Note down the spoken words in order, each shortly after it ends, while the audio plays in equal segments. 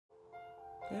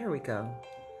There we go.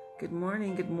 Good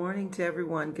morning to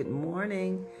everyone. Good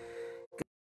morning.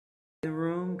 The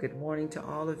room. Good morning to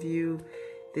all of you.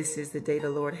 This is the day the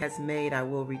Lord has made. I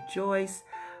will rejoice.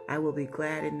 I will be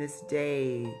glad in this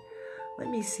day. Let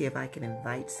me see if I can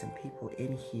invite some people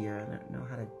in here. I don't know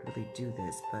how to really do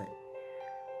this, but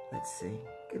let's see.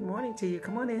 Good morning to you.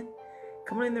 Come on in.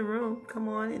 Come on in the room. Come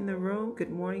on in the room.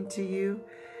 Good morning to you.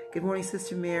 Good morning,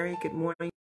 Sister Mary. Good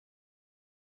morning.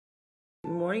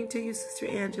 Good morning to you, Sister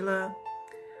Angela.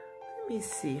 Let me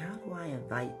see. How do I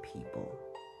invite people?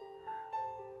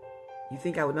 You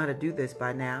think I would know how to do this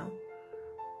by now,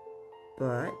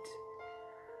 but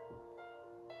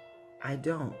I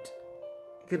don't.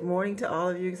 Good morning to all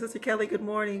of you. Sister Kelly, good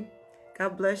morning.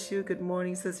 God bless you. Good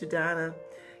morning, Sister Donna.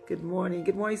 Good morning.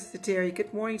 Good morning, Sister Terry.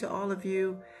 Good morning to all of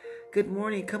you. Good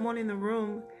morning. Come on in the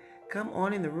room. Come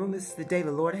on in the room. This is the day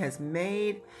the Lord has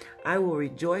made. I will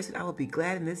rejoice and I will be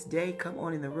glad in this day. Come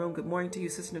on in the room. Good morning to you,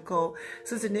 Sister Nicole.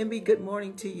 Sister Nimby, good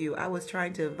morning to you. I was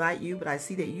trying to invite you, but I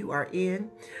see that you are in.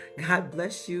 God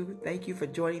bless you. Thank you for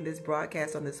joining this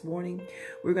broadcast on this morning.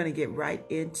 We're going to get right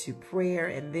into prayer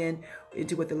and then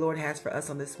into what the Lord has for us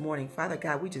on this morning. Father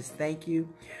God, we just thank you.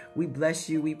 We bless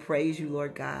you. We praise you,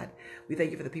 Lord God. We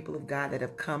thank you for the people of God that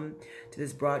have come to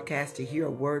this broadcast to hear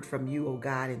a word from you, oh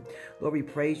God. And Lord, we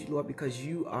praise you, Lord, because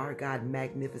you are, God,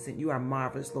 magnificent. You are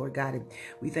marvelous, Lord God. And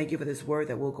we thank you for this word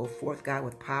that will go forth, God,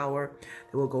 with power,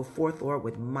 that will go forth, Lord,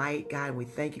 with might, God. And we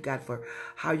thank you, God, for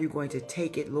how you're going to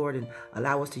take it, Lord, and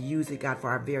allow us to use it, God, for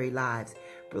our very lives.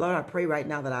 But Lord, I pray right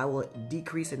now that I will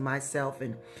decrease in myself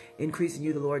and increase in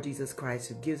you, the Lord Jesus Christ,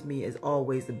 who gives me, as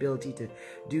always, the ability to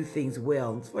do things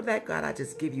well. And for that, God, I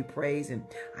just give you praise and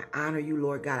I honor you,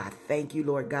 Lord God. I thank you,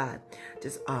 Lord God,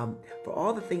 just for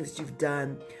all the things that you've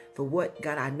done, for what,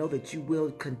 God, I know that you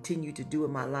will continue to do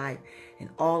in my life and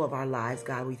all of our lives,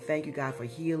 God. We thank you, God, for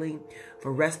healing,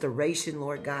 for restoration,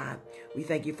 Lord God. We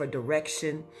thank you for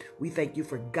direction. We thank you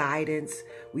for guidance.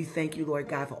 We thank you, Lord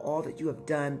God, for all that you have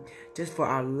done just for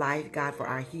our life, God, for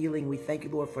our healing. We thank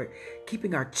you, Lord, for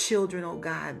keeping our children, oh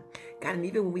God. God, and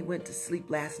even when we went to sleep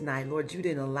last night, Lord, you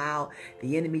didn't allow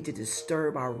the enemy to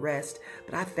disturb our rest.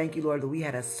 But I thank you, Lord, that we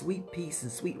had a sweet peace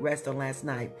and sweet rest on last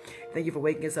night. Thank you for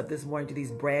waking us up this morning to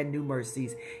these brand new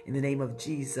mercies. In the name of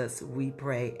Jesus, we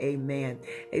pray. Amen.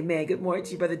 Amen. Good morning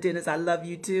to you, Brother Dennis. I love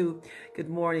you too. Good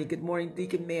morning. Good morning,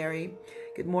 Deacon Mary.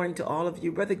 Good morning to all of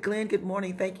you. Brother Glenn, good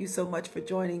morning. Thank you so much for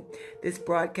joining this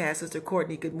broadcast. Sister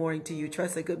Courtney, good morning to you.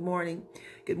 Tressa, good morning.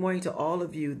 Good morning to all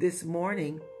of you. This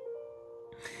morning,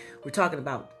 we're talking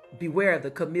about beware of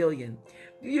the chameleon.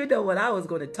 You know what I was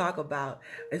going to talk about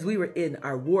as we were in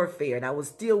our warfare and I was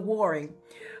still warring.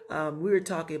 We were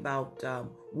talking about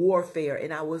warfare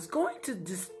and I was going to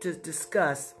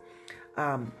discuss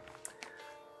about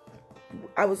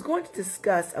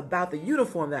the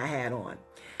uniform that I had on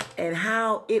and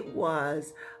how it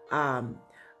was a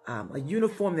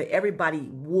uniform that everybody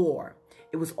wore.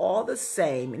 It was all the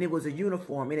same and it was a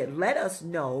uniform and it let us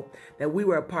know that we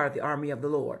were a part of the army of the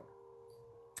Lord.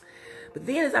 But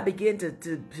then as I began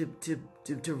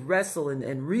to wrestle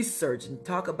and research and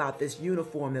talk about this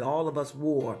uniform that all of us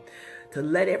wore, to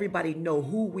let everybody know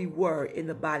who we were in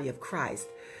the body of Christ,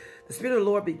 the Spirit of the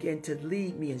Lord began to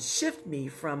lead me and shift me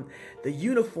from the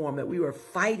uniform that we were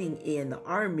fighting in the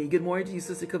army. Good morning to you,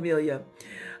 Sister Camelia.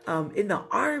 In the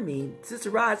army, Sister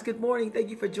Roz, good morning. Thank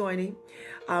you for joining.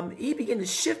 He began to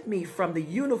shift me from the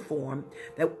uniform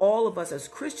that all of us as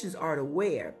Christians are to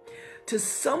wear to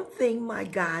something, my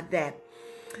God, that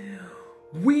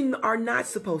we are not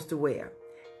supposed to wear.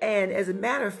 And as a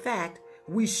matter of fact,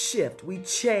 we shift, we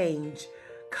change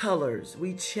colors,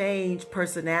 we change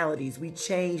personalities, we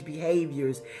change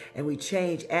behaviors, and we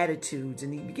change attitudes.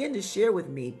 And he began to share with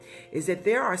me is that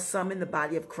there are some in the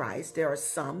body of Christ, there are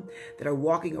some that are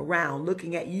walking around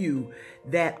looking at you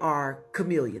that are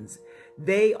chameleons.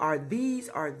 These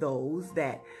are those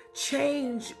that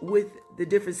change with the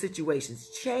different situations,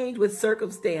 change with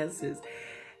circumstances.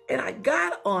 And I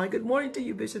got on. Good morning to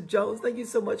you, Bishop Jones. Thank you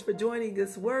so much for joining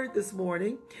this word this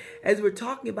morning as we're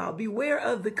talking about beware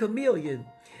of the chameleon.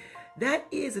 That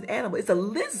is an animal. It's a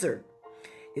lizard.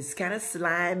 It's kind of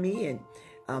slimy. And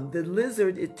the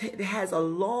lizard, it has a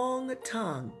long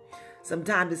tongue.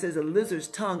 Sometimes it says a lizard's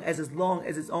tongue as long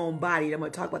as its own body. I'm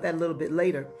going to talk about that a little bit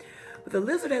later. But the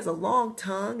lizard has a long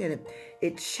tongue and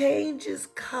it changes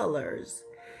colors.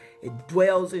 It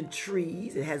dwells in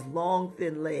trees. It has long,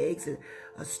 thin legs and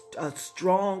a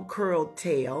strong curled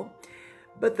tail.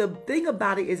 But the thing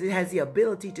about it is it has the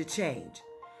ability to change.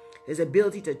 Its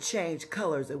ability to change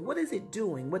colors. And what is it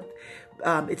doing?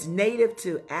 It's native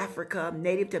to Africa,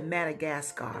 native to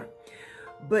Madagascar.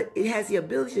 but it has the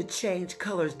ability to change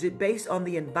colors based on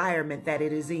the environment that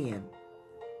it is in.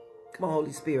 Come on,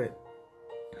 Holy Spirit.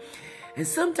 And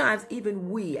sometimes even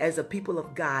we, as a people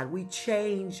of God, we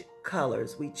change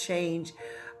colors. We change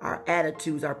our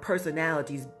attitudes, our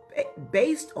personalities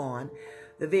based on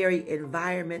the very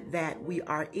environment that we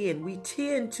are in. We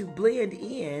tend to blend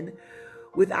in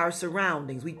with our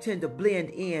surroundings. We tend to blend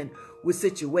in with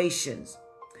situations.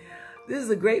 This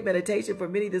is a great meditation for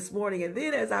many this morning. And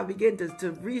then as I begin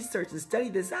to research and study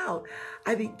this out,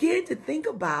 I begin to think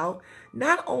about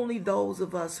not only those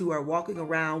of us who are walking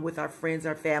around with our friends,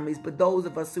 our families, but those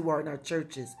of us who are in our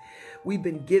churches. We've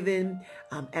been given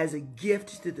as a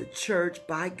gift to the church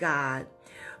by God.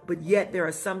 But yet there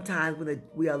are some times when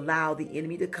we allow the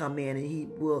enemy to come in and he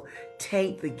will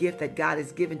taint the gift that God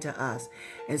has given to us.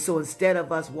 And so instead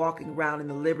of us walking around in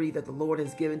the liberty that the Lord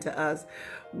has given to us,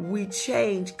 we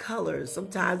change colors.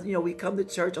 Sometimes, we come to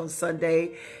church on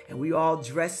Sunday and we all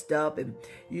dressed up and,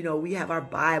 we have our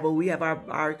Bible, we have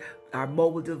our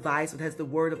mobile device that has the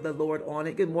word of the Lord on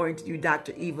it. Good morning to you,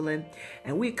 Dr. Evelyn.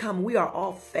 And we are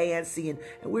all fancy and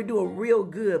we're doing real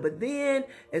good. But then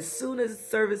as soon as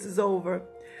service is over,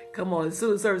 as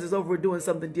soon as service is over, we're doing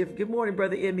something different. Good morning,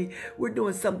 Brother Emmy. We're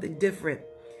doing something different.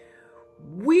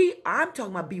 I'm talking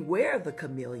about beware of the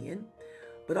chameleon,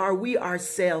 but are we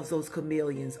ourselves those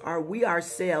chameleons? Are we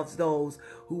ourselves those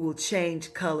who will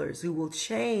change colors, who will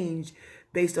change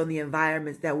based on the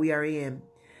environments that we are in?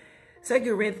 2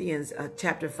 Corinthians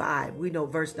chapter 5, we know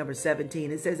verse number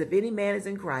 17. It says, if any man is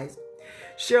in Christ,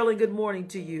 Shirley, good morning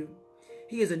to you.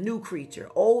 He is a new creature.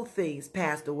 Old things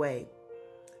passed away.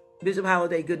 Bishop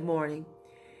Holiday, good morning.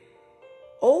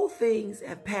 Old things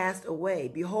have passed away.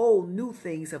 Behold, new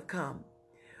things have come.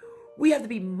 We have to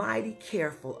be mighty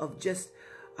careful of just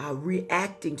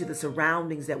reacting to the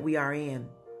surroundings that we are in.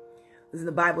 Listen,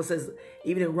 the Bible says,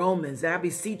 even in Romans, that I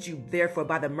beseech you, therefore,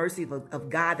 by the mercy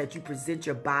of God, that you present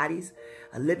your bodies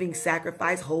a living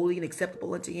sacrifice, holy and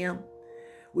acceptable unto him,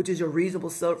 which is your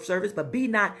reasonable service. But be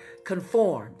not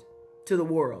conformed to the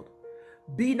world.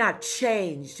 Be not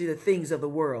changed to the things of the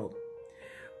world.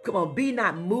 Come on, be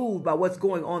not moved by what's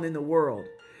going on in the world.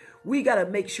 We got to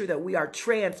make sure that we are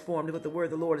transformed, what the word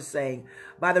of the Lord is saying,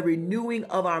 by the renewing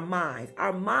of our minds.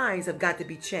 Our minds have got to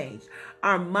be changed.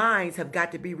 Our minds have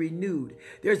got to be renewed.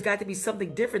 There's got to be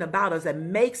something different about us that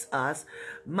makes us,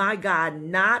 my God,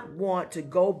 not want to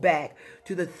go back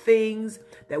to the things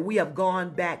that we have gone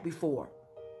back before.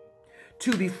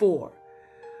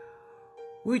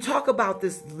 We talk about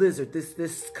this lizard,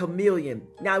 this chameleon.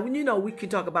 Now, we can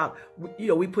talk about,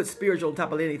 we put spiritual on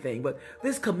top of anything, but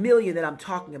this chameleon that I'm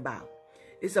talking about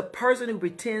is a person who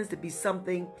pretends to be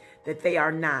something that they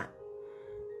are not.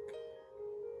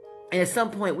 And at some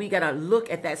point, we got to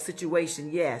look at that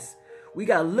situation. Yes, we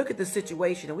got to look at the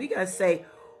situation and we got to say,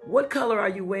 what color are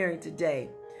you wearing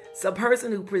today? Some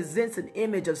person who presents an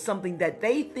image of something that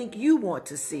they think you want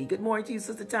to see. Good morning to you,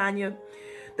 Sister Tanya.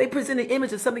 They present an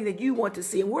image of something that you want to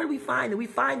see. And where do we find them? We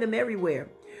find them everywhere.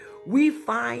 We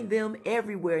find them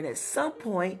everywhere. And at some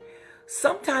point,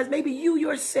 sometimes maybe you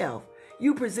yourself,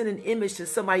 you present an image to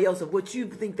somebody else of what you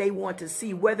think they want to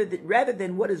see, rather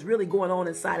than what is really going on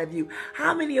inside of you.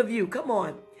 How many of you, come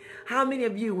on, how many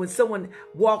of you, when someone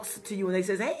walks to you and they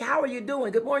says, hey, how are you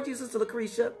doing? Good morning to you, Sister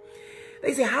Lucretia.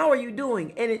 They say, how are you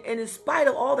doing? And in spite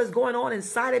of all that's going on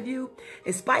inside of you,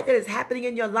 in spite that is happening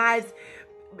in your lives,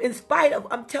 in spite of,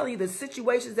 I'm telling you, the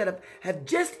situations that have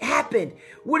just happened,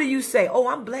 what do you say? Oh,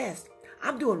 I'm blessed.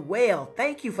 I'm doing well.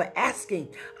 Thank you for asking.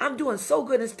 I'm doing so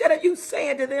good. Instead of you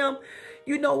saying to them,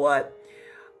 you know what?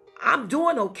 I'm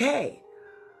doing okay.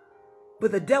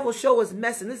 But the devil show is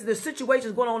messing. This is the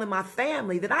situations going on in my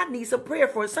family that I need some prayer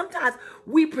for. Sometimes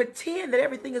we pretend that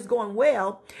everything is going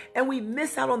well and we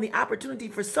miss out on the opportunity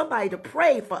for somebody to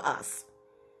pray for us.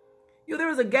 There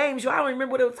was a game show, I don't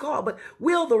remember what it was called, but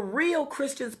will the real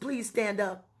Christians please stand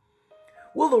up?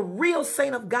 Will the real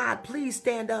saint of God please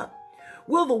stand up?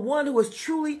 Will the one who is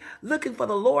truly looking for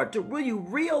the Lord will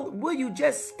you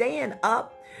just stand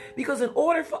up? Because in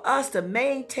order for us to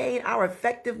maintain our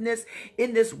effectiveness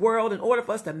in this world, in order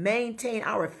for us to maintain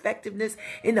our effectiveness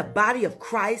in the body of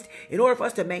Christ, in order for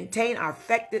us to maintain our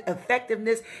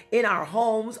effectiveness in our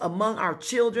homes, among our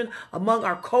children, among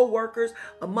our co-workers,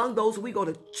 among those we go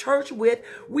to church with,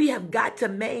 we have got to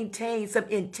maintain some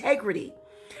integrity.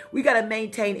 We got to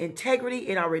maintain integrity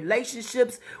in our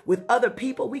relationships with other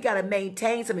people. We got to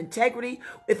maintain some integrity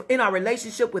in our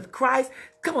relationship with Christ.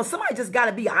 Come on, somebody just got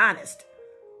to be honest.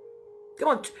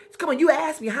 Come on, you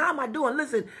ask me, how am I doing?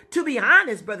 Listen, to be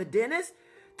honest, Brother Dennis,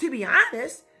 to be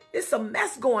honest, there's some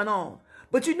mess going on.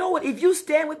 But you know what? If you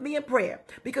stand with me in prayer,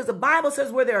 because the Bible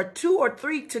says where there are 2 or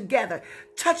 3 together,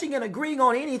 touching and agreeing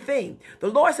on anything, the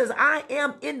Lord says, I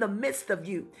am in the midst of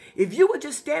you. If you would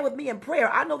just stand with me in prayer,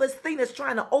 I know this thing that's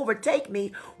trying to overtake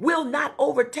me will not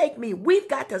overtake me. We've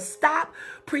got to stop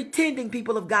pretending,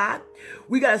 people of God.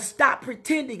 We got to stop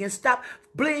pretending and stop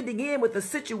blending in with the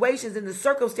situations and the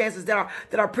circumstances that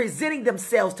are presenting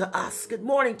themselves to us. Good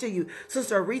morning to you,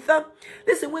 Sister Aretha.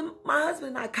 Listen, when my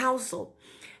husband and I counsel,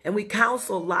 and we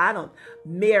counsel a lot on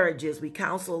marriages. We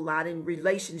counsel a lot in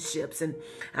relationships. And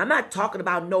I'm not talking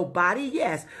about nobody,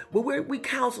 yes, but we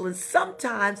counsel. And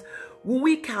sometimes when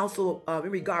we counsel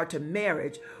in regard to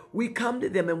marriage, we come to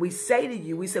them and we say to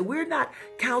you, we say, we're not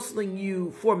counseling you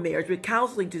for marriage. We're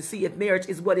counseling to see if marriage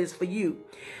is what is for you.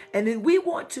 And then we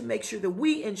want to make sure that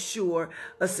we ensure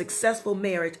a successful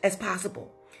marriage as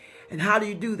possible. And how do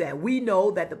you do that? We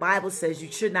know that the Bible says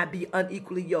you should not be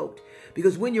unequally yoked.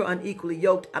 Because when you're unequally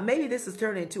yoked, maybe this is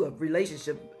turning into a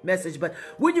relationship message, but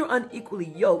when you're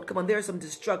unequally yoked, come on, there's some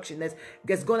destruction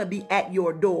that's going to be at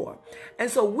your door. And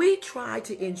so we try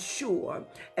to ensure,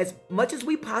 as much as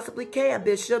we possibly can,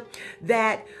 Bishop,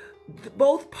 that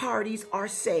both parties are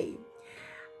saved.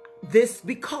 This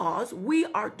because we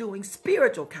are doing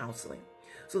spiritual counseling.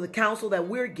 So the counsel that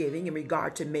we're giving in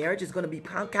regard to marriage is going to be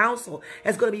counsel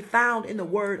that's going to be found in the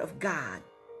Word of God.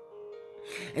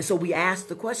 And so we ask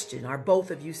the question, are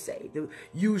both of you saved?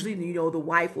 Usually, the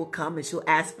wife will come and she'll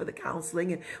ask for the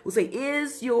counseling and we'll say,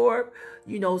 is your,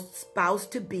 spouse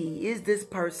to be, is this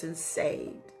person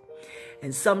saved?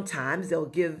 And sometimes they'll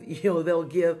give,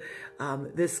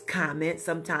 this comment.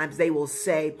 Sometimes they will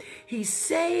say, he's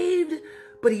saved,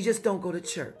 but he just don't go to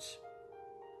church.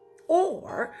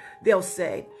 Or they'll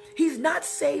say, he's not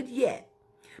saved yet,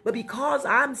 but because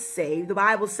I'm saved, the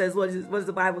Bible says, what does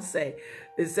the Bible say?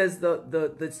 It says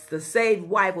the saved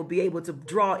wife will be able to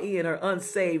draw in her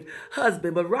unsaved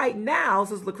husband. But right now,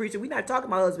 Sister Lucretia, we're not talking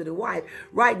about husband and wife.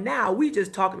 Right now, we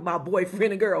just talking about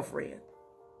boyfriend and girlfriend.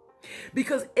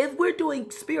 Because if we're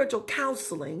doing spiritual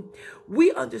counseling,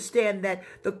 we understand that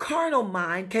the carnal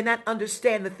mind cannot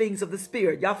understand the things of the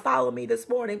spirit. Y'all follow me this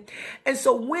morning? And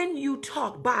so when you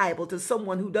talk Bible to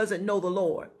someone who doesn't know the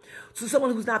Lord, to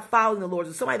someone who's not following the Lord,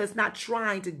 to somebody that's not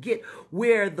trying to get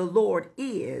where the Lord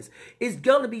is, it's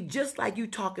going to be just like you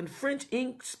talking French,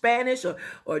 English, Spanish,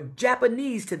 or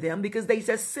Japanese to them, because they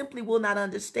just simply will not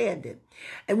understand it.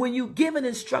 And when you give an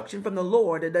instruction from the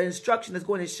Lord, and the instruction is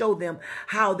going to show them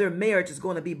how their marriage is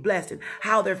going to be blessed, and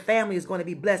how their family is going to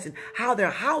be blessed, and how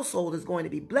their household is going to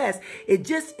be blessed, it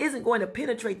just isn't going to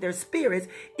penetrate their spirits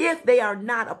if they are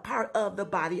not a part of the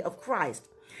body of Christ.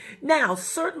 Now,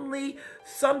 certainly,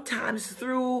 sometimes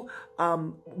through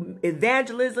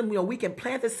evangelism, we can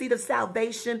plant the seed of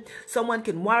salvation. Someone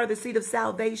can water the seed of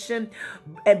salvation,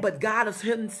 but God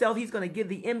himself, he's going to give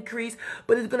the increase.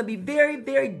 But it's going to be very,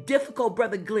 very difficult,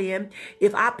 Brother Glenn,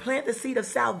 if I plant the seed of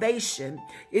salvation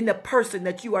in the person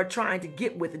that you are trying to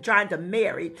get with and trying to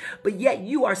marry, but yet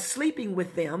you are sleeping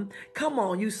with them. Come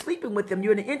on, you sleeping with them.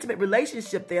 You're in an intimate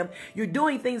relationship with them. You're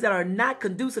doing things that are not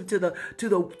conducive to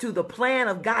the plan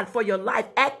of God for your life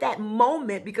at that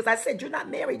moment, because I said you're not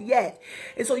married yet.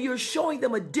 And so you're showing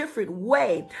them a different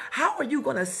way. How are you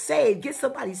going to get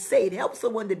somebody saved, help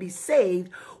someone to be saved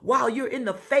while you're in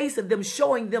the face of them,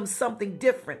 showing them something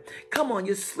different? Come on,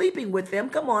 you're sleeping with them.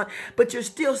 Come on, but you're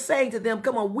still saying to them,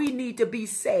 come on, we need to be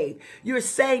saved. You're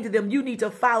saying to them, you need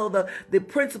to follow the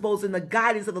principles and the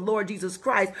guidance of the Lord Jesus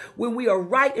Christ, when we are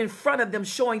right in front of them,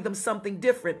 showing them something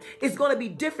different. It's going to be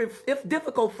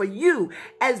difficult for you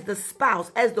as the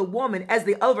spouse, as the woman, as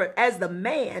the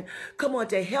man, come on,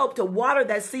 to help to water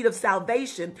that seed of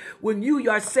salvation when you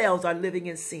yourselves are living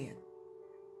in sin.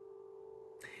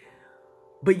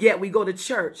 But yet we go to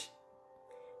church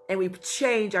and we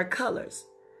change our colors.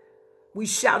 We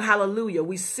shout hallelujah.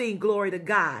 We sing glory to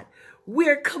God.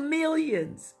 We're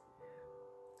chameleons.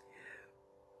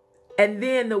 And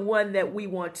then the one that we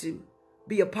want to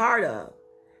be a part of,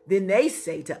 then they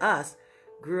say to us,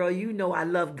 girl, I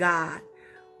love God.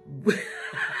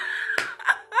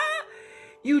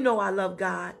 I love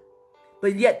God.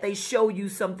 But yet they show you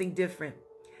something different.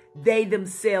 They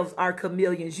themselves are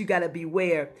chameleons. You got to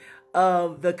beware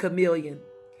of the chameleon.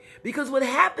 Because what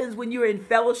happens when you're in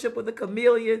fellowship with a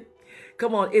chameleon,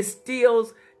 come on, it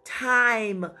steals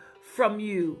time from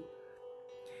you.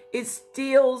 It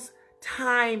steals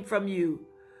time from you.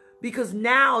 Because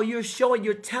now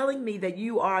you're telling me that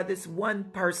you are this one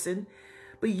person,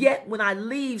 but yet when I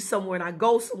leave somewhere and I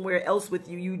go somewhere else with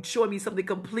you, you show me something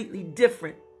completely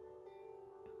different.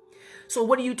 So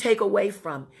what do you take away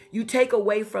from? You take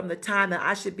away from the time that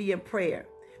I should be in prayer,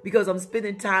 because I'm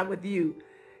spending time with you.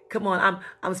 Come on,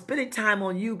 I'm spending time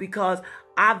on you because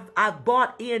I've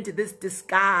bought into this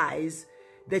disguise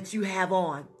that you have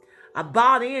on. I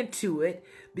bought into it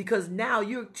because now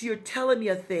you're telling me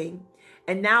a thing,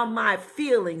 and now my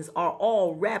feelings are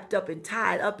all wrapped up and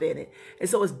tied up in it. And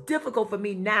so it's difficult for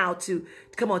me now to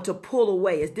pull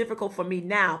away. It's difficult for me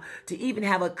now to even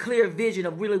have a clear vision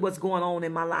of really what's going on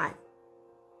in my life.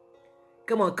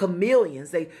 Come on,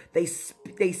 chameleons,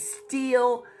 they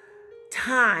steal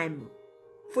time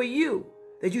for you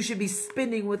that you should be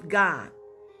spending with God,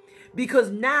 because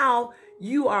now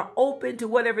you are open to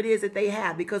whatever it is that they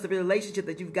have because of the relationship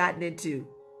that you've gotten into.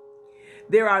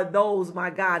 There are those, my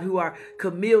God, who are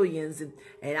chameleons,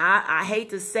 and I hate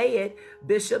to say it,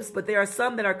 bishops, but there are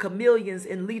some that are chameleons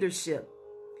in leadership.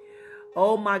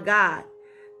 Oh my God,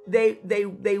 they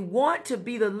want to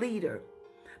be the leader,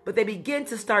 but they begin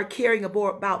to start caring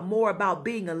more about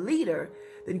being a leader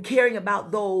than caring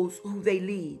about those who they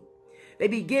lead. They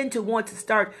begin to want to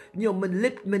start,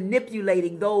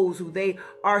 manipulating those who they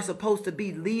are supposed to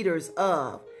be leaders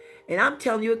of. And I'm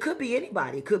telling you, it could be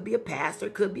anybody. It could be a pastor,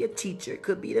 it could be a teacher, it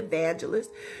could be an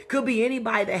evangelist, it could be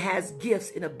anybody that has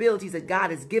gifts and abilities that God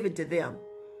has given to them.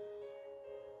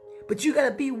 But you got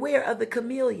to beware of the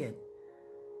chameleon.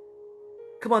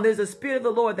 Come on, there's a spirit of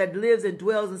the Lord that lives and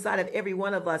dwells inside of every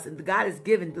one of us. And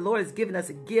the Lord has given us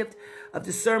a gift of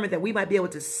discernment that we might be able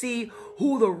to see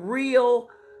who the real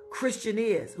Christian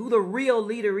is, who the real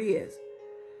leader is.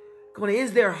 Come on,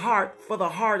 is their heart for the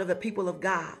heart of the people of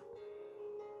God?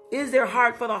 Is their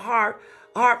heart for the heart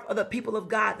of the people of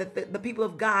God, that the people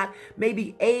of God may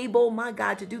be able, my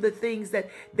God, to do the things that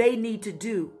they need to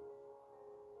do?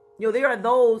 There are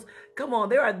those,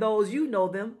 there are those, you know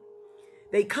them.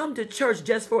 They come to church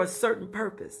just for a certain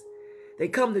purpose. They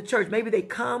come to church. Maybe they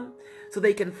come so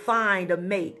they can find a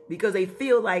mate because they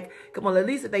feel like, at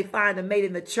least if they find a mate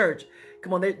in the church,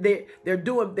 they're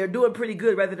doing pretty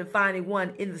good rather than finding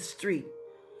one in the street.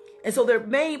 And so their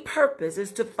main purpose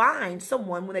is to find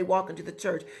someone when they walk into the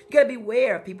church. You got to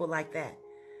beware of people like that,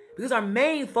 because our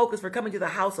main focus for coming to the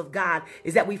house of God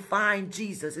is that we find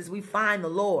Jesus, is we find the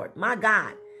Lord, my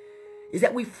God, is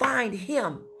that we find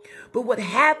him. But what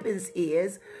happens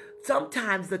is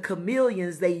sometimes the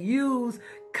chameleons, they use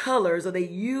colors or they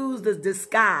use the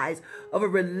disguise of a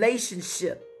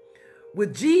relationship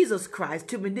with Jesus Christ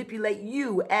to manipulate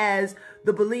you as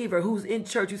the believer who's in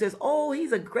church, who says, oh,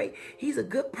 he's a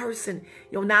good person.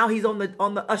 Now he's on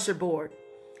the usher board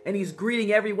and he's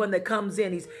greeting everyone that comes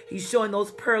in. He's showing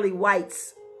those pearly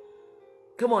whites.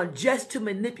 Come on, just to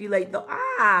manipulate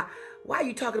why are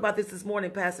you talking about this morning,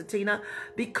 Pastor Tina?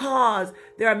 Because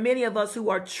there are many of us who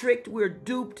are tricked. We're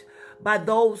duped by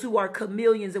those who are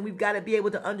chameleons, and we've got to be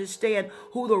able to understand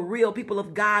who the real people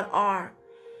of God are.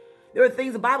 There are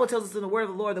things the Bible tells us in the word of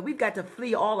the Lord that we've got to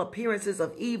flee all appearances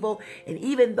of evil. And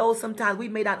even though sometimes we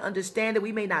may not understand it,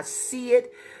 we may not see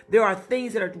it, there are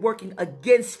things that are working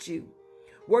against you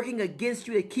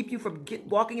to keep you from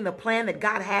walking in the plan that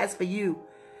God has for you.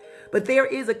 But there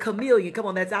is a chameleon,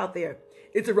 that's out there.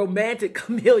 It's a romantic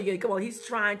chameleon. He's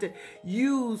trying to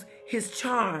use his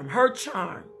charm, her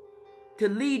charm, to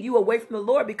lead you away from the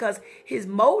Lord, because his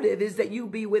motive is that you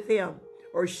be with him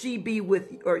or she be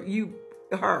with, or you,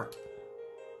 her.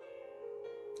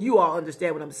 You all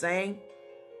understand what I'm saying?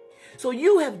 So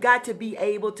you have got to be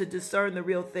able to discern the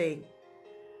real thing,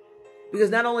 because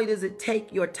not only does it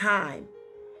take your time,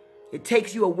 it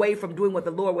takes you away from doing what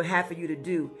the Lord would have for you to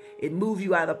do. It moves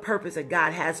you out of the purpose that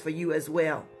God has for you as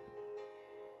well.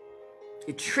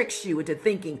 It tricks you into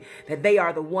thinking that they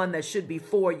are the one that should be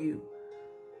for you.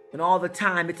 And all the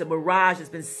time, it's a mirage that's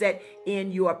been set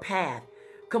in your path.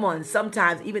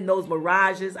 Sometimes even those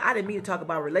mirages, I didn't mean to talk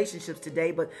about relationships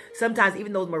today, but sometimes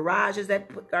even those mirages that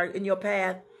are in your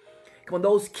path,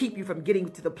 those keep you from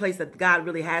getting to the place that God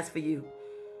really has for you.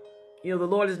 The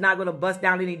Lord is not going to bust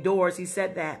down any doors. He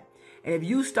said that. And if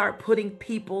you start putting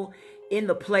people in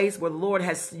the place where the Lord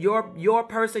has your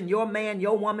person, your man,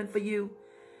 your woman for you,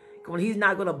 he's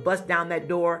not going to bust down that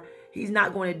door. He's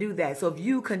not going to do that. So if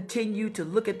you continue to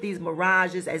look at these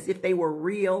mirages as if they were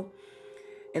real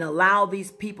and allow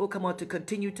these people, to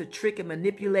continue to trick and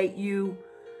manipulate you,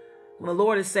 when the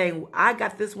Lord is saying, I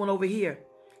got this one over here.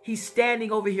 He's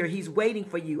standing over here. He's waiting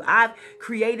for you. I've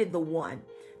created the one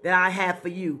that I have for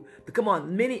you. But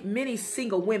many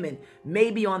single women may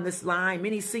be on this line.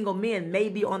 Many single men may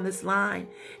be on this line.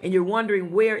 And you're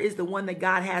wondering, where is the one that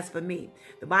God has for me?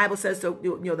 The Bible says, so,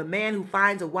 the man who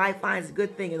finds a wife finds a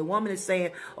good thing. And the woman is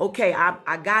saying, okay,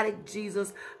 I got it,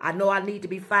 Jesus. I know I need to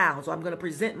be found. So I'm going to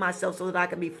present myself so that I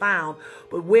can be found.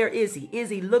 But where is he?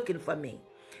 Is he looking for me?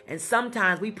 And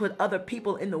sometimes we put other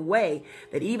people in the way,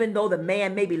 that even though the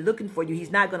man may be looking for you,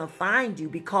 he's not going to find you,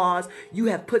 because you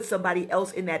have put somebody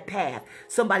else in that path,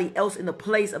 somebody else in the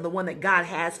place of the one that God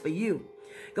has for you.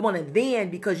 Come on. And then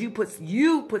because you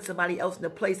put somebody else in the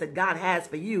place that God has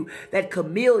for you, that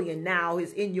chameleon now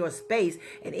is in your space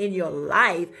and in your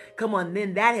life. Come on.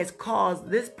 Then that has caused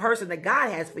this person that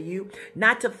God has for you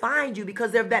not to find you,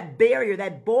 because there's that barrier,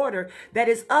 that border that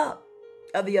is up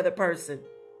of the other person.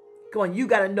 Come on, you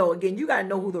got to know, again, you got to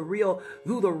know who the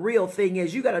real thing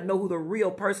is. You got to know who the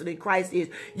real person in Christ is.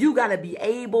 You got to be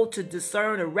able to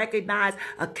discern and recognize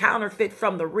a counterfeit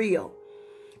from the real.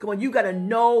 Come on, you got to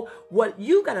know what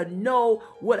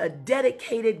a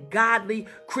dedicated, godly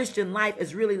Christian life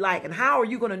is really like. And how are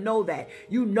you going to know that?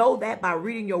 You know that by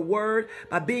reading your word,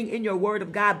 by being in your word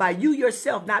of God, by you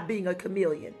yourself not being a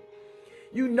chameleon.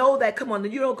 You know that, come on,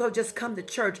 you don't just come to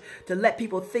church to let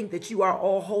people think that you are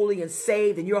all holy and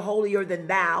saved and you're holier than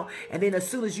thou. And then as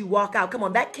soon as you walk out, come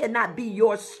on, that cannot be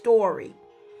your story.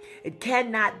 It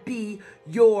cannot be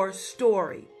your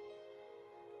story.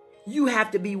 You have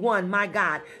to be one, my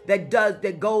God, that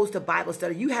goes to Bible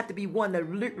study. You have to be one that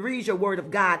reads your word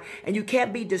of God, and you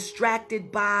can't be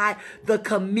distracted by the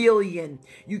chameleon.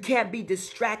 You can't be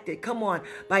distracted, come on,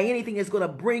 by anything that's going to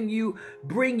bring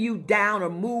you down or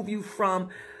move you from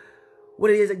what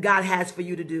it is that God has for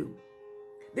you to do.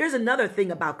 There's another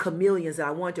thing about chameleons that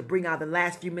I want to bring out in the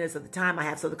last few minutes of the time I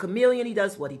have. So the chameleon, he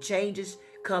does what? He changes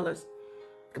colors.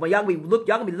 Come on, y'all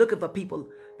gonna be looking for people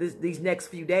these next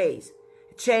few days.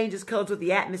 Changes colors with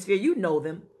the atmosphere. You know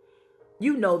them.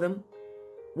 You know them.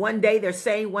 One day they're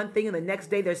saying one thing and the next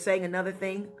day they're saying another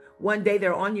thing. One day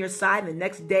they're on your side and the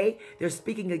next day they're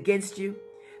speaking against you.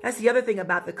 That's the other thing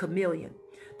about the chameleon.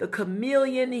 The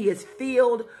chameleon, he is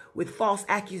filled with false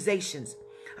accusations.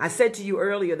 I said to you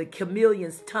earlier, the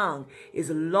chameleon's tongue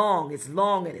is long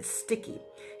and it's sticky.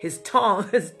 His tongue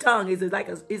is like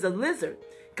he's a lizard.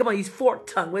 Come on, he's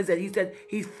fork-tongued. What is that? He said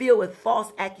he's filled with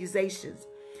false accusations.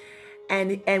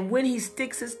 And when he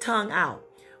sticks his tongue out,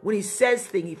 when he says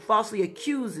things, he falsely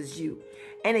accuses you.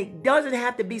 And it doesn't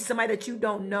have to be somebody that you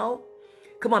don't know.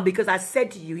 Come on, because I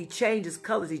said to you, he changes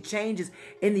colors. He changes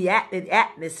in the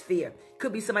atmosphere.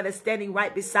 Could be somebody that's standing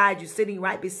right beside you, sitting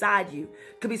right beside you.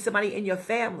 Could be somebody in your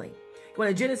family. When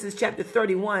in Genesis chapter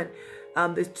 31,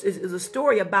 this is a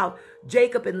story about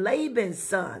Jacob and Laban's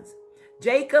sons.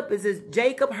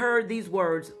 Jacob heard these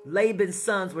words Laban's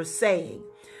sons were saying.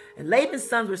 And Laban's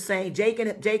sons were saying,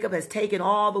 Jacob has taken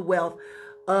all the wealth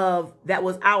that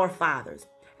was our father's.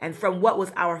 And from what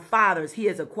was our father's, he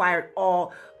has acquired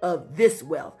all of this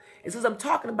wealth. And so I'm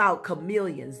talking about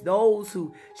chameleons, those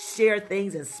who share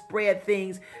things and spread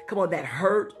things, come on, that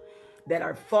hurt, that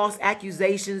are false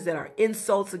accusations, that are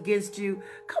insults against you.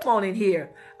 Come on in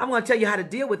here. I'm going to tell you how to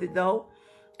deal with it, though.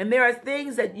 And there are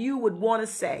things that you would want to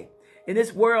say. In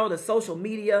this world of social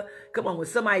media, come on, when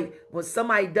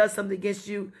somebody does something against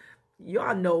you,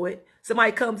 y'all know it.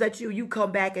 Somebody comes at you, you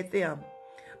come back at them.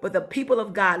 But the people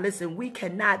of God, listen, we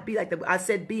cannot be like I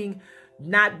said,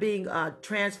 not being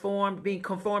transformed, being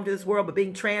conformed to this world, but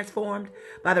being transformed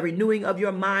by the renewing of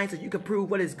your mind so you can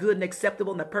prove what is good and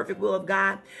acceptable in the perfect will of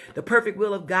God. The perfect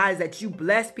will of God is that you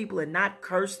bless people and not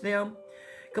curse them.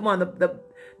 Come on,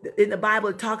 in the Bible,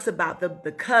 it talks about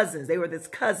the cousins. They were his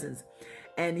cousins.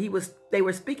 And they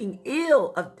were speaking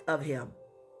ill of him.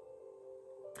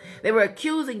 They were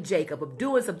accusing Jacob of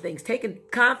doing some things,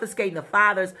 confiscating the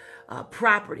father's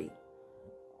property.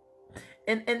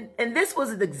 And this was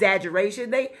an exaggeration.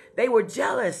 They were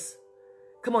jealous.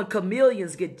 Come on,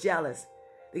 chameleons get jealous.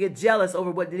 They get jealous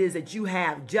over what it is that you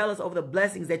have, jealous over the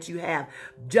blessings that you have,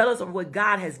 jealous over what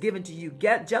God has given to you,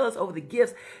 get jealous over the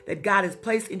gifts that God has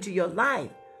placed into your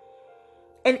life.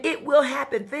 And it will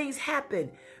happen. Things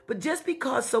happen. But just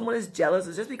because someone is jealous,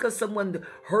 or just because someone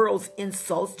hurls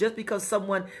insults, just because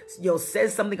someone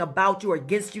says something about you or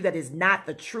against you that is not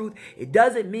the truth, it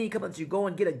doesn't mean, come on, that you go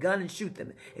and get a gun and shoot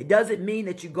them. It doesn't mean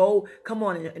that you go, come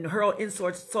on, and hurl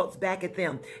insults back at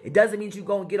them. It doesn't mean you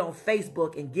go and get on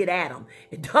Facebook and get at them.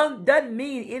 It doesn't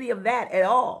mean any of that at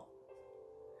all.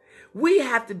 We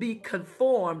have to be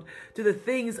conformed to the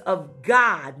things of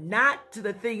God, not to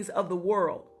the things of the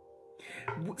world.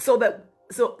 So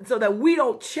that we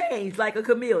don't change like a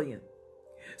chameleon.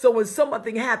 So when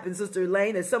something happens, Sister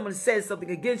Elaine, and someone says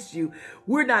something against you,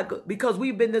 we're not, because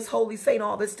we've been this holy saint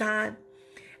all this time,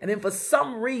 And then for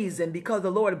some reason, because the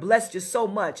Lord blessed you so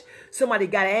much, somebody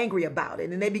got angry about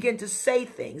it and they begin to say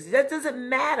things. That doesn't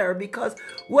matter, because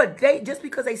just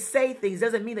because they say things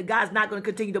doesn't mean that God's not going to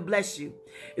continue to bless you.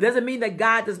 It doesn't mean that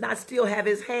God does not still have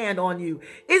his hand on you.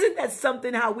 Isn't that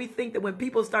something, how we think that when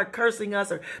people start cursing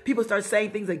us or people start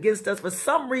saying things against us, for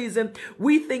some reason,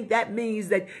 we think that means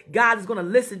that God is going to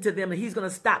listen to them and he's going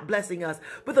to stop blessing us.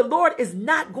 But the Lord is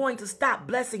not going to stop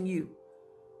blessing you.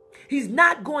 He's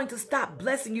not going to stop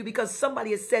blessing you because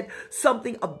somebody has said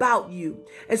something about you.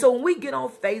 And so when we get on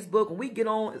Facebook, when we get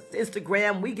on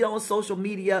Instagram, we get on social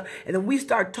media, and then we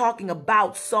start talking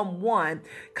about someone,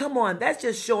 come on, that's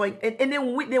just showing. And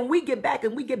then we get back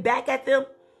and we get back at them.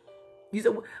 You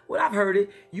said, well, I've heard it.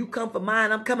 You come for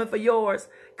mine, I'm coming for yours.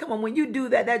 Come on, when you do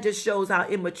that, that just shows how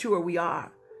immature we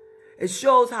are. It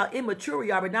shows how immature we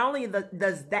are. But not only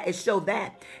does that it show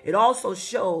that, it also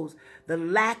shows the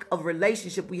lack of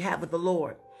relationship we have with the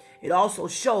Lord. It also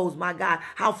shows, my God,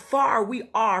 how far we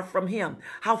are from him,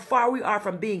 how far we are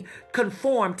from being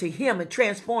conformed to him and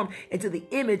transformed into the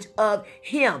image of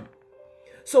him.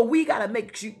 So we got to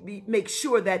make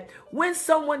sure that when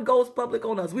someone goes public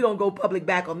on us, we don't go public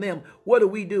back on them. What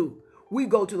do? We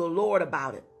go to the Lord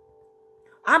about it.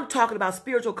 I'm talking about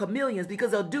spiritual chameleons,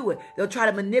 because they'll do it. They'll try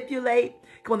to manipulate.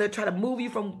 Come on, they'll try to move you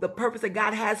from the purpose that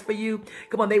God has for you.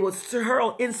 Come on, they will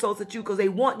hurl insults at you because they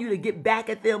want you to get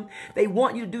back at them. They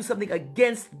want you to do something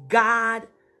against God.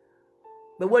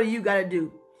 But what do you got to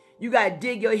do? You got to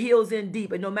dig your heels in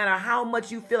deep. And no matter how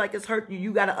much you feel like it's hurting you,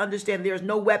 you got to understand there's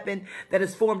no weapon that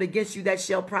is formed against you that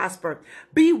shall prosper.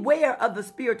 Beware of the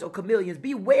spiritual chameleons.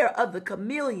 Beware of the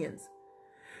chameleons.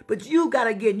 But you got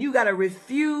to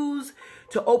refuse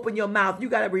to open your mouth. You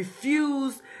got to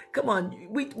refuse. Come on,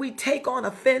 we take on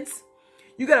offense.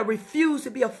 You got to refuse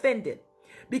to be offended,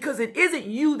 because it isn't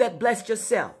you that blessed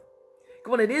yourself.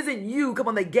 Come on, it isn't you, come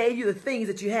on, that gave you the things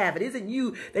that you have. It isn't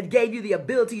you that gave you the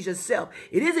abilities yourself.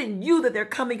 It isn't you that they're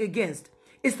coming against.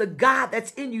 It's the God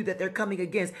that's in you that they're coming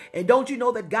against. And don't you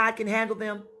know that God can handle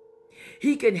them?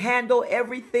 He can handle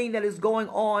everything that is going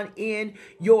on in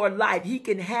your life. He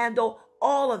can handle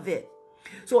all of it.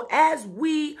 So as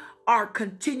we are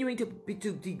continuing to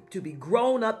be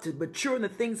grown up, to mature in the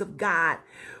things of God,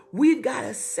 we've got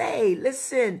to say,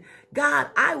 listen, God,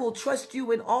 I will trust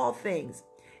you in all things.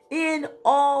 In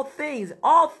all things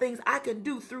I can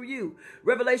do through you.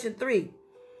 Revelation 3.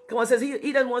 Come on, it says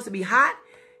he doesn't want us to be hot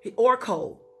or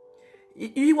cold.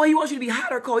 He wants you to be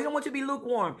hot or cold. He don't want you to be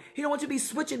lukewarm. He don't want you to be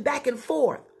switching back and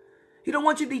forth. He don't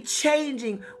want you to be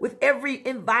changing with every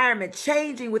environment,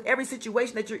 changing with every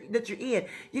situation that you're in.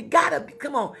 You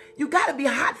gotta be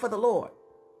hot for the Lord.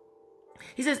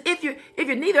 He says, if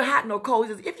you're neither hot nor cold,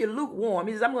 he says, if you're lukewarm,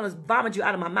 he says, I'm going to vomit you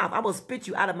out of my mouth. I will spit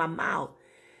you out of my mouth.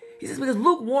 He says, because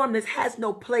lukewarmness has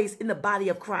no place in the body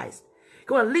of Christ.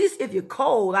 Come on, at least if you're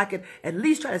cold, I can at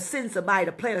least try to send somebody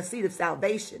to plant a seed of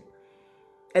salvation.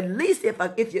 At least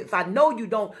if I know you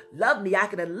don't love me, I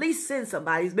can at least send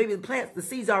somebody. Maybe the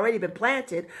seed's already been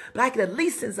planted, but I can at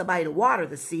least send somebody to water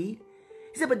the seed.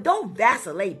 He said, but don't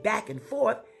vacillate back and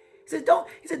forth. He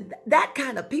said, that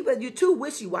kind of people, you're too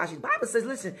wishy-washy. The Bible says,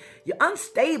 listen, you're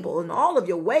unstable in all of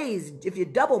your ways. If you're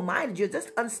double-minded, you're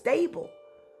just unstable.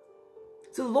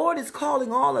 So the Lord is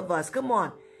calling all of us. Come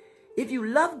on. If you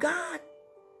love God,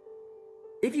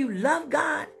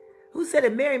 who said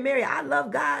it? Mary, I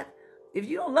love God. If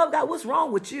you don't love God, what's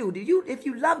wrong with you? If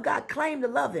you love God, claim to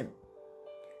love him.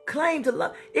 Claim to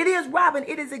love. It is, Robin,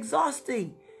 it is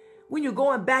exhausting. When you're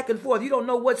going back and forth, you don't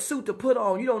know what suit to put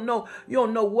on. You don't know we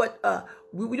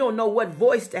don't know what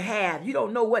voice to have. You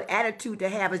don't know what attitude to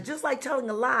have. It's just like telling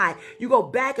a lie. You go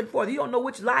back and forth. You don't know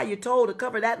which lie you're told to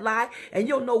cover that lie, and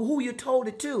you don't know who you told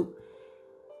it to.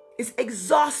 It's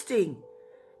exhausting.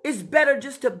 It's better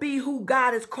just to be who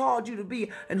God has called you to be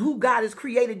and who God has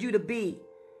created you to be.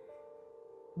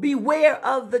 Beware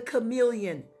of the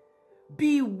chameleon.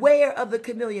 Beware of the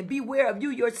chameleon. Beware of you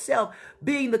yourself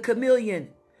being the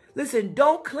chameleon. Listen,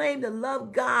 don't claim to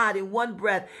love God in one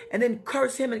breath and then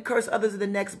curse him and curse others in the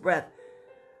next breath.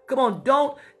 Come on,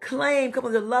 don't claim, to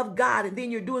love God and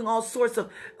then you're doing all sorts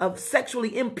of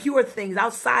sexually impure things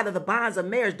outside of the bonds of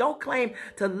marriage. Don't claim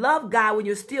to love God when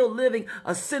you're still living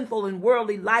a sinful and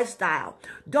worldly lifestyle.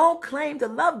 Don't claim to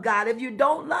love God if you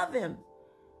don't love him.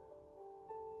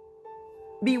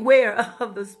 Beware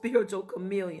of the spiritual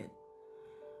chameleon.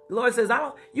 The Lord says,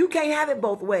 you can't have it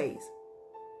both ways.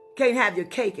 Can't have your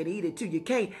cake and eat it too. You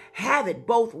can't have it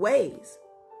both ways.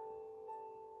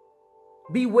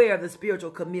 Beware of the spiritual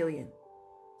chameleon.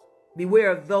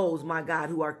 Beware of those, my God,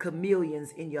 who are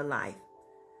chameleons in your life.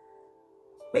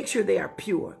 Make sure they are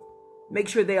pure. Make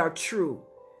sure they are true.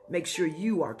 Make sure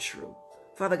you are true.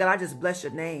 Father God, I just bless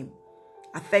your name.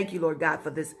 I thank you, Lord God, for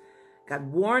this,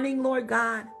 God, warning, Lord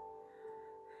God,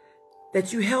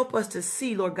 that you help us to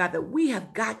see, Lord God, that we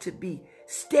have got to be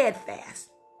steadfast,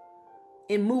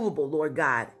 immovable, Lord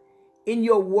God, in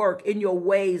your work, in your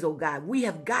ways, oh God. We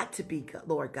have got to be,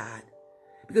 Lord God.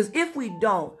 Because if we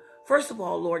don't, first of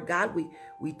all, Lord God,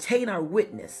 we taint our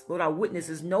witness. Lord, our witness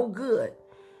is no good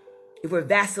if we're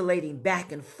vacillating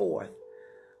back and forth.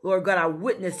 Lord God, our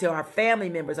witness to our family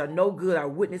members are no good. Our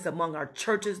witness among our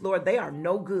churches, Lord, they are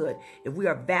no good if we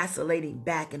are vacillating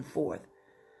back and forth.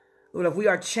 Lord, if we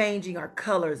are changing our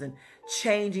colors and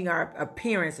changing our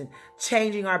appearance and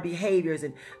changing our behaviors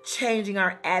and changing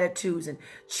our attitudes and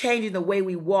changing the way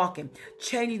we walk and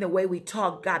changing the way we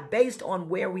talk, God, based on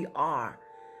where we are.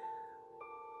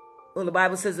 Well, the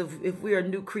Bible says if we are a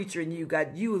new creature in you,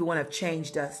 God, you are the one who have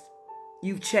changed us.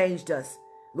 You've changed us.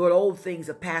 Lord, old things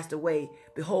have passed away.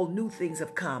 Behold, new things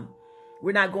have come.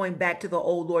 We're not going back to the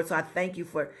old, Lord. So I thank you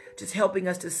for just helping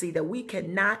us to see that we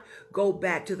cannot go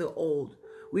back to the old.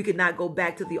 We cannot go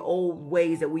back to the old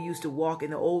ways that we used to walk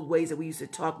in, the old ways that we used to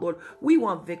talk, Lord. We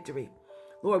want victory.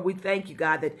 Lord, we thank you,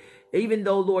 God, that even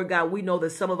though, Lord God, we know that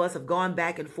some of us have gone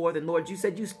back and forth, and Lord, you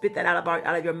said you spit that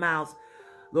out of your mouths.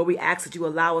 Lord, we ask that you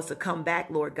allow us to come back,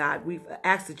 Lord God. We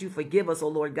ask that you forgive us, oh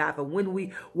Lord God, for when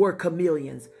we were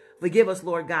chameleons. Forgive us,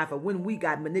 Lord God, for when we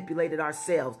got manipulated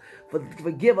ourselves.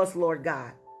 Forgive us, Lord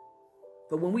God,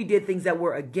 for when we did things that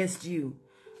were against you.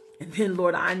 And then,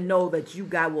 Lord, I know that you,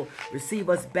 God, will receive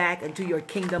us back into your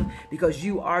kingdom because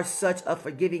you are such a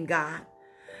forgiving God.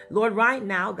 Lord, right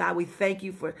now, God, we thank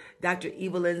you for Dr.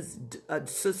 Evelyn's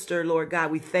sister, Lord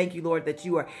God. We thank you, Lord, that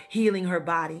you are healing her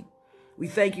body. We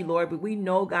thank you, Lord, but we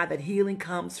know, God, that healing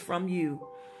comes from you.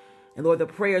 And Lord, the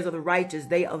prayers of the righteous,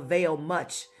 they avail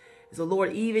much. So,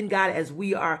 Lord, even, God, as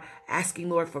we are asking,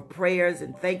 Lord, for prayers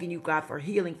and thanking you, God, for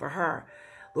healing for her.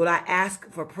 Lord, I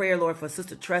ask for prayer, Lord, for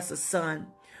Sister Tressa's son.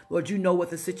 Lord, you know what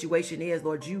the situation is.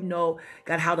 Lord, you know,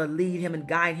 God, how to lead him and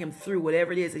guide him through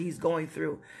whatever it is that he's going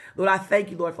through. Lord, I thank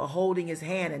you, Lord, for holding his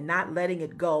hand and not letting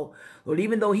it go. Lord,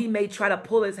 even though he may try to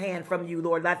pull his hand from you,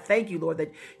 Lord, I thank you, Lord,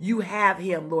 that you have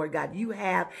him, Lord God. You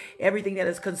have everything that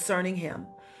is concerning him.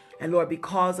 And Lord,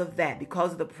 because of that,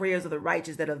 because of the prayers of the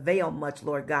righteous that avail much,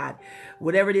 Lord God,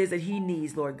 whatever it is that he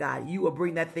needs, Lord God, you will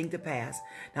bring that thing to pass.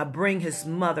 Now bring his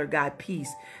mother, God,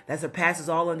 peace that surpasses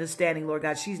all understanding, Lord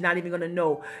God. She's not even going to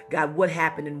know, God, what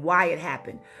happened and why it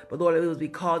happened. But Lord, it was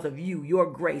because of you, your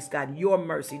grace, God, your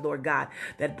mercy, Lord God,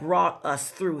 that brought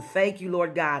us through. Thank you,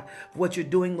 Lord God, for what you're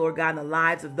doing, Lord God, in the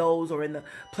lives of those or in the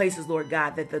places, Lord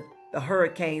God, that the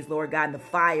hurricanes, Lord God, and the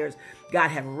fires, God,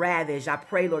 have ravished. I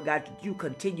pray, Lord God, that you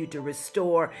continue to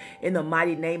restore in the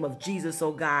mighty name of Jesus,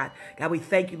 oh God. God, we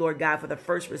thank you, Lord God, for the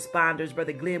first responders.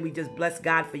 Brother Glenn, we just bless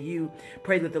God for you.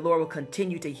 Pray that the Lord will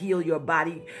continue to heal your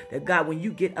body. That God, when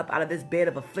you get up out of this bed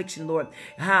of affliction, Lord,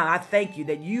 I thank you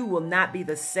that you will not be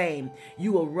the same.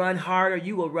 You will run harder.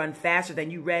 You will run faster than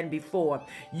you ran before.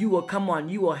 You will come on.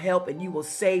 You will help and you will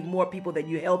save more people than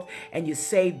you helped and you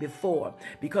saved before.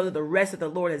 Because of the rest that the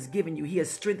Lord has given you. He has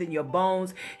strengthened your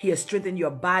bones. He has strengthened your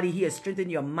body. He has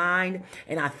strengthened your mind.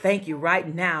 And I thank you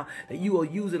right now that you will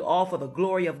use it all for the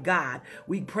glory of God.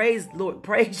 We praise, Lord,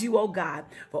 praise you, oh God,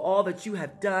 for all that you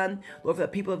have done. Lord, for the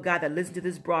people of God that listen to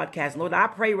this broadcast. Lord, I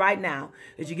pray right now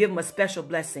that you give them a special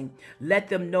blessing. Let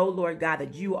them know, Lord God,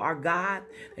 that you are God,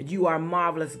 that you are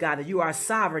marvelous God, that you are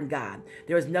sovereign God.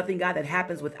 There is nothing, God, that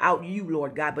happens without you,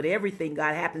 Lord God, but everything,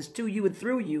 God, happens to you and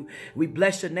through you. We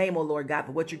bless your name, oh Lord God,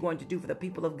 for what you're going to do for the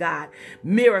people of God.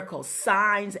 Miracles,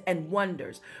 signs, and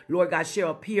wonders, Lord God,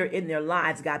 shall appear in their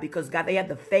lives, God, because, God, they have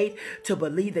the faith to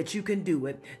believe that you can do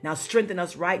it. Now strengthen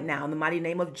us right now in the mighty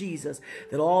name of Jesus,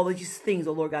 that all of these things,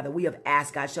 oh Lord God, that we have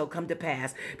asked, God, shall come to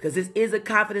pass, because this is a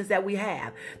confidence that we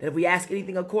have, that if we ask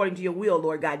anything according to your will,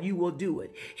 Lord God, you will do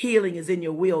it. Healing is in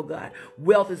your will, God.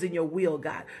 Wealth is in your will,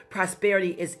 God.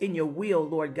 Prosperity is in your will,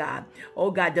 Lord God.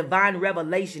 Oh God, divine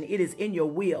revelation, it is in your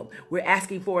will. We're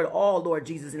asking for it all, Lord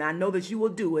Jesus, and I know that you will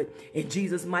do it. In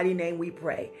Jesus' mighty name we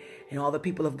pray. And all the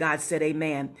people of God said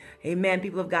amen. Amen,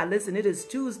 people of God. Listen, it is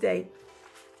Tuesday.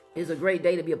 It is a great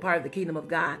day to be a part of the kingdom of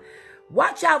God.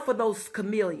 Watch out for those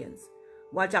chameleons.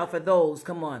 Watch out for those,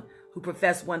 come on, who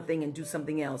profess one thing and do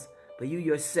something else. But you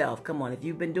yourself, come on, if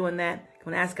you've been doing that,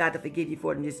 come on, ask God to forgive you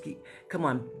for it and just keep, come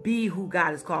on, be who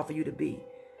God has called for you to be.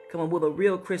 Come on, will the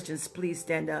real Christians please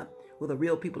stand up? Will the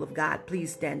real people of God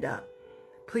please stand up?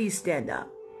 Please stand up.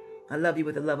 I love you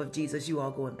with the love of Jesus. You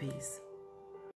all go in peace.